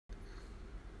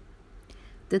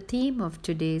The theme of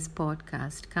today's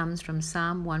podcast comes from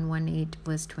Psalm 118,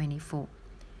 verse 24.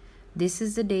 This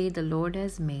is the day the Lord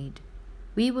has made.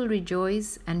 We will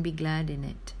rejoice and be glad in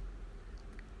it.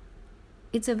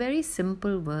 It's a very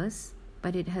simple verse,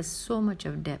 but it has so much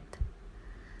of depth.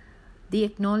 The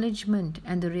acknowledgement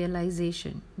and the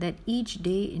realization that each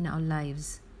day in our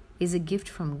lives is a gift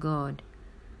from God.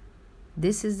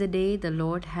 This is the day the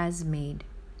Lord has made.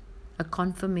 A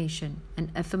confirmation,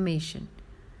 an affirmation,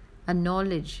 a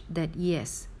knowledge that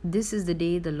yes, this is the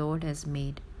day the Lord has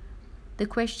made. The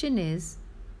question is,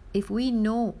 if we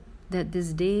know that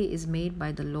this day is made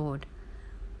by the Lord,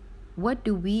 what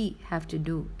do we have to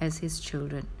do as His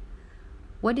children?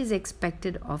 What is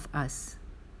expected of us?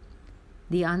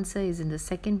 The answer is in the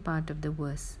second part of the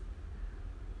verse.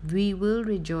 We will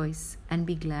rejoice and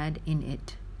be glad in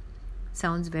it.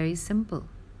 Sounds very simple.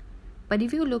 But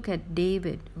if you look at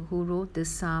David, who wrote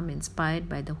this psalm inspired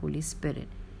by the Holy Spirit,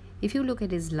 if you look at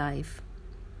his life,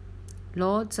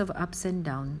 lots of ups and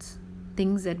downs,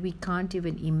 things that we can't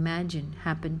even imagine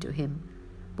happened to him,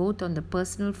 both on the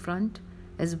personal front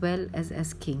as well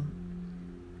as king.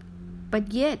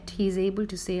 But yet he is able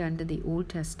to say under the Old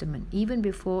Testament, even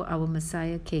before our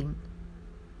Messiah came,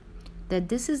 that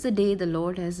this is the day the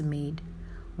Lord has made.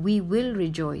 We will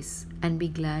rejoice and be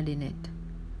glad in it.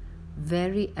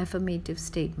 Very affirmative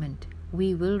statement.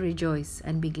 We will rejoice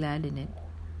and be glad in it.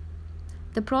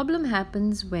 The problem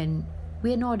happens when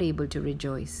we are not able to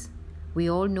rejoice. We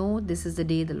all know this is the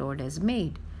day the Lord has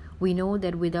made. We know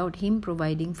that without Him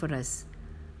providing for us,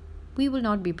 we will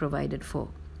not be provided for.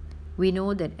 We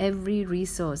know that every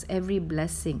resource, every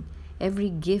blessing, every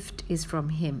gift is from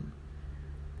Him,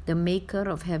 the maker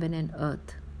of heaven and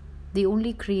earth, the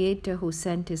only creator who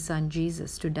sent His Son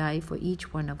Jesus to die for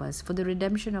each one of us, for the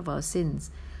redemption of our sins,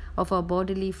 of our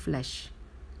bodily flesh,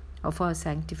 of our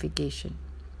sanctification.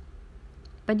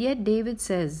 But yet David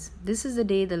says, this is the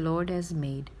day the Lord has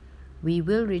made. We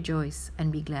will rejoice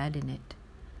and be glad in it.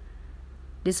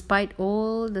 Despite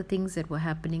all the things that were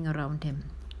happening around him,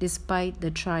 despite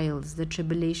the trials, the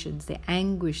tribulations, the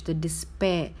anguish, the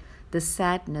despair, the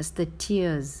sadness, the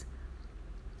tears,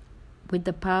 with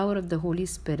the power of the Holy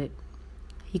Spirit,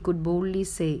 he could boldly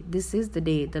say, this is the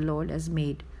day the Lord has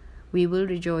made. We will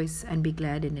rejoice and be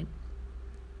glad in it.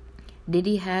 Did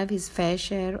he have his fair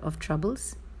share of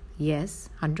troubles? Yes,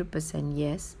 100%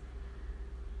 yes.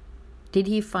 Did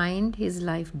he find his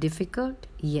life difficult?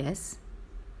 Yes.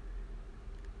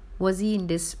 Was he in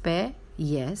despair?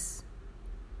 Yes.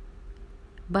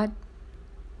 But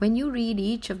when you read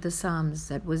each of the Psalms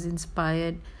that was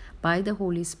inspired by the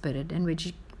Holy Spirit and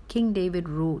which King David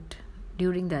wrote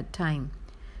during that time,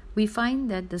 we find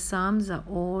that the Psalms are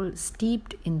all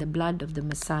steeped in the blood of the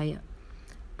Messiah,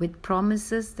 with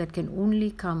promises that can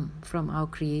only come from our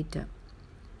Creator.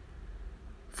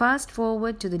 Fast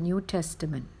forward to the New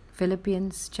Testament,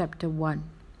 Philippians chapter 3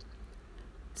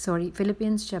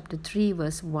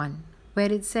 verse 1,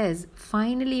 where it says,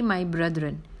 finally, my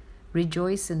brethren,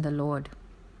 rejoice in the Lord.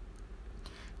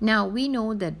 Now we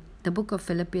know that the book of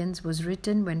Philippians was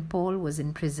written when Paul was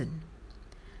in prison.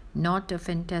 Not a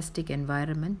fantastic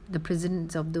environment. The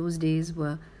prisons of those days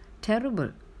were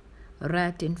terrible,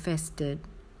 rat infested,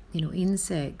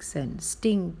 insects and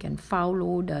stink and foul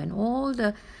odor and all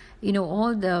the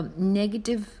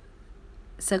negative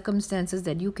circumstances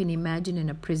that you can imagine in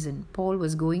a prison. Paul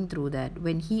was going through that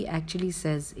when he actually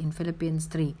says in Philippians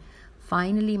 3,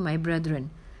 finally, my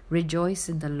brethren, rejoice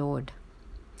in the Lord.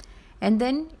 And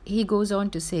then he goes on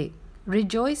to say,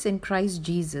 rejoice in Christ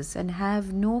Jesus and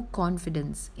have no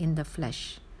confidence in the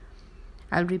flesh.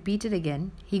 I'll repeat it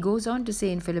again. He goes on to say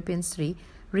in Philippians 3,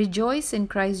 rejoice in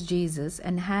Christ Jesus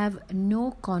and have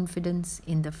no confidence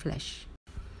in the flesh.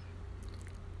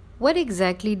 What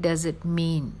exactly does it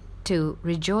mean to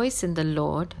rejoice in the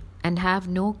Lord and have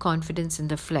no confidence in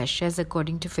the flesh, as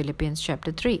according to Philippians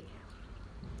chapter 3?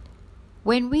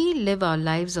 When we live our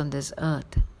lives on this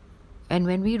earth, and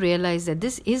when we realize that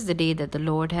this is the day that the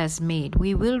Lord has made,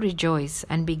 we will rejoice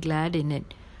and be glad in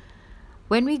it.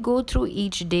 When we go through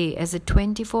each day as a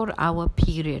 24-hour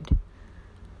period,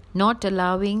 not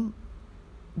allowing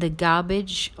the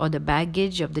garbage or the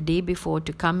baggage of the day before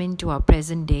to come into our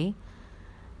present day,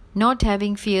 not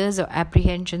having fears or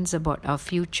apprehensions about our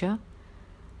future,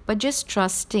 but just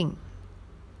trusting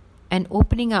and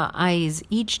opening our eyes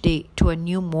each day to a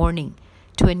new morning,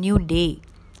 to a new day,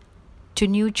 to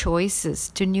new choices,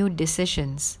 to new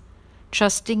decisions,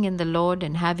 trusting in the Lord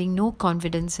and having no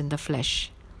confidence in the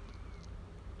flesh.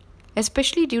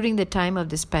 Especially during the time of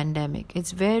this pandemic,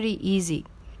 it's very easy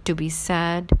to be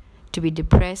sad, to be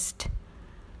depressed,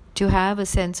 to have a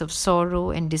sense of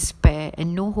sorrow and despair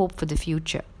and no hope for the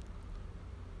future.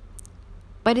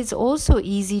 But it's also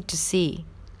easy to see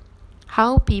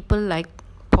how people like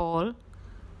Paul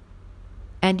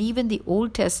and even the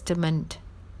Old Testament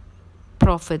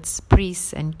prophets,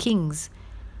 priests, and kings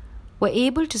were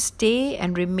able to stay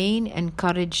and remain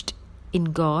encouraged in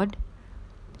God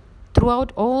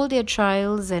throughout all their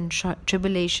trials and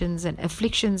tribulations and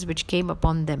afflictions which came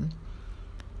upon them.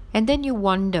 And then you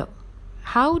wonder,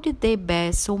 how did they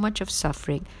bear so much of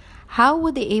suffering? How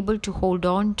were they able to hold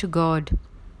on to God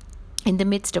in the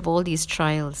midst of all these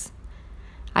trials?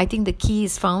 I think the key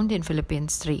is found in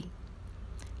Philippians 3.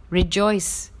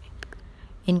 Rejoice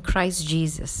in Christ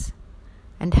Jesus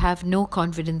and have no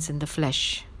confidence in the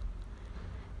flesh.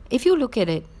 If you look at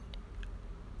it,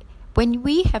 when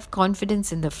we have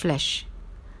confidence in the flesh,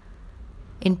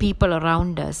 in people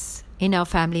around us, in our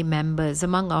family members,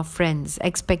 among our friends,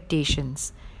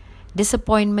 expectations,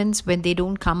 disappointments when they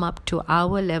don't come up to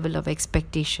our level of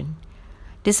expectation,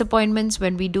 disappointments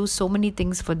when we do so many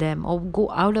things for them or go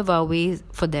out of our way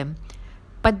for them,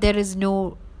 but there is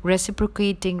no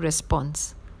reciprocating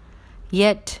response.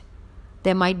 Yet,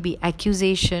 there might be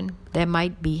accusation, there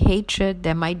might be hatred,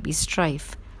 there might be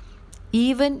strife.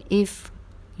 Even if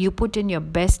you put in your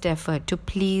best effort to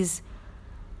please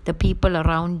the people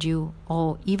around you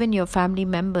or even your family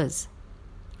members,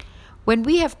 when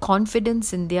we have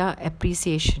confidence in their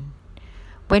appreciation,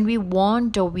 when we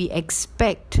want or we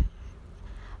expect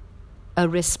a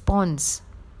response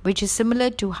which is similar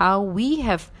to how we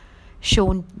have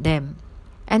shown them,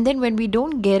 and then when we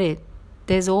don't get it,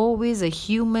 there's always a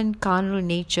human carnal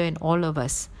nature in all of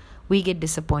us. We get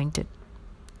disappointed.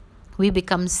 We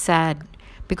become sad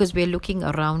because we're looking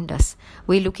around us.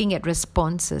 We're looking at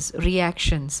responses,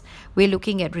 reactions. We're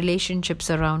looking at relationships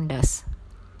around us.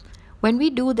 When we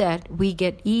do that, we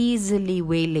get easily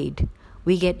waylaid.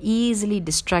 We get easily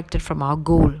distracted from our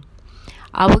goal.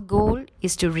 Our goal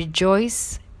is to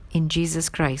rejoice in Jesus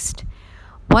Christ.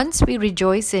 Once we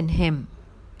rejoice in Him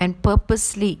and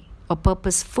purposefully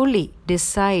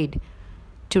decide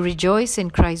to rejoice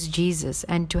in Christ Jesus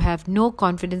and to have no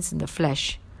confidence in the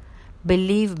flesh,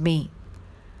 believe me,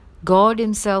 God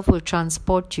Himself will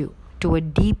transport you to a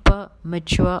deeper,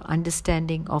 mature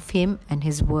understanding of Him and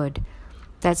His Word.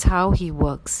 That's how He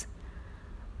works.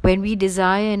 When we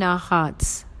desire in our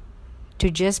hearts to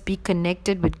just be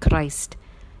connected with Christ,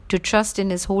 to trust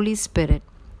in His Holy Spirit,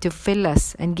 to fill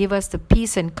us and give us the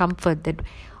peace and comfort that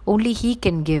only He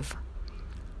can give.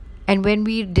 And when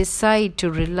we decide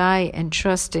to rely and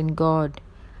trust in God,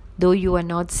 though you are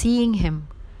not seeing Him,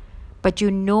 but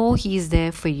you know He is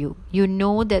there for you. You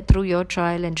know that through your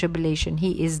trial and tribulation,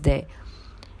 He is there.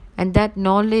 And that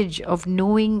knowledge of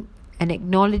knowing and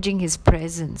acknowledging His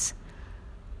presence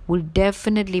will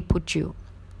definitely put you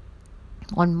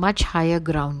on much higher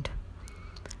ground.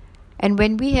 And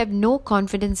when we have no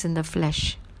confidence in the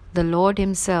flesh, the Lord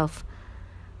Himself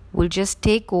will just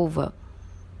take over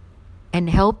and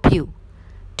help you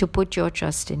to put your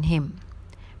trust in Him.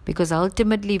 Because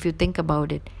ultimately, if you think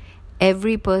about it,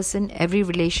 every person, every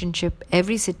relationship,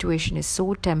 every situation is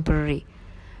so temporary.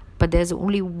 But there's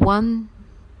only one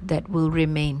that will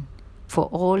remain for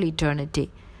all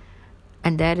eternity.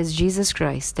 And that is Jesus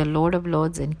Christ, the Lord of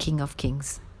Lords and King of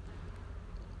Kings.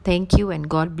 Thank you and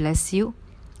God bless you.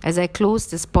 As I close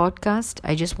this podcast,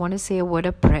 I just want to say a word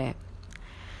of prayer.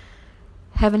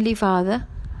 Heavenly Father,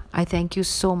 I thank you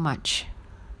so much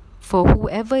for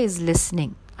whoever is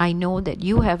listening. I know that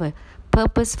you have a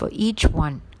purpose for each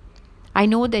one. I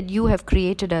know that you have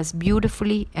created us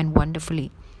beautifully and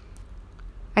wonderfully.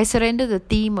 I surrender the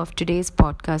theme of today's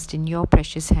podcast in your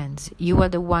precious hands. You are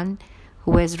the one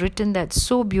who has written that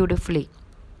so beautifully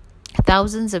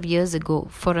thousands of years ago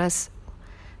for us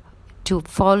to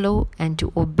follow and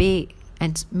to obey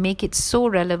and make it so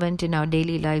relevant in our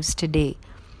daily lives today.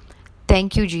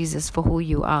 Thank you, Jesus, for who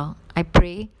you are. I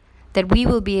pray that we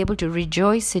will be able to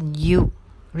rejoice in you,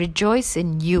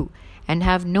 and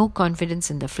have no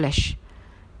confidence in the flesh,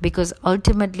 because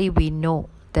ultimately we know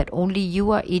that only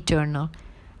you are eternal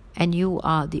and you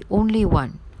are the only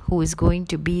one who is going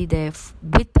to be there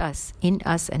with us, in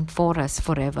us, and for us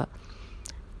forever.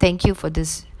 Thank you for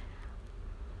this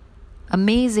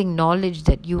amazing knowledge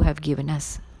that you have given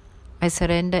us. I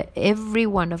surrender every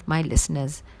one of my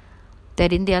listeners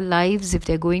that in their lives, if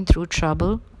they're going through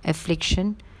trouble,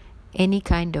 affliction, any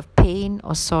kind of pain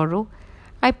or sorrow,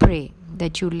 I pray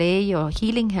that you lay your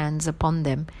healing hands upon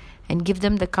them and give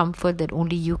them the comfort that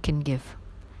only you can give.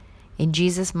 In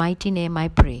Jesus' mighty name I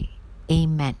pray.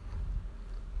 Amen.